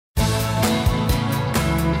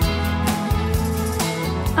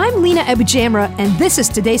I'm Lena Abujamra, and this is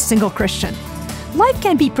Today's Single Christian. Life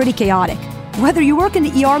can be pretty chaotic. Whether you work in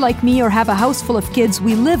the ER like me or have a house full of kids,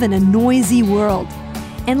 we live in a noisy world.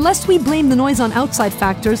 And lest we blame the noise on outside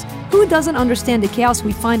factors, who doesn't understand the chaos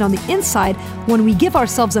we find on the inside when we give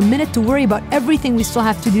ourselves a minute to worry about everything we still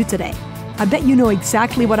have to do today? I bet you know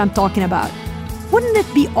exactly what I'm talking about. Wouldn't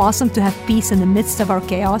it be awesome to have peace in the midst of our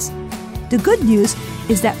chaos? The good news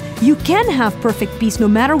is that you can have perfect peace no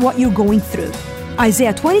matter what you're going through.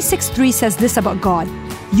 Isaiah 26:3 says this about God: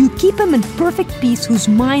 "You keep him in perfect peace whose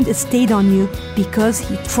mind is stayed on you because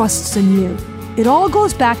he trusts in you." It all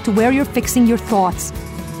goes back to where you're fixing your thoughts.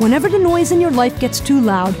 Whenever the noise in your life gets too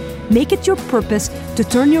loud, make it your purpose to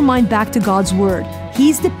turn your mind back to God's Word.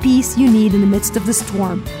 He's the peace you need in the midst of the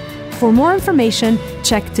storm. For more information,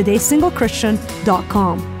 check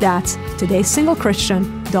todaysinglechristian.com. That's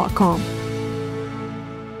todaysinglechristian.com.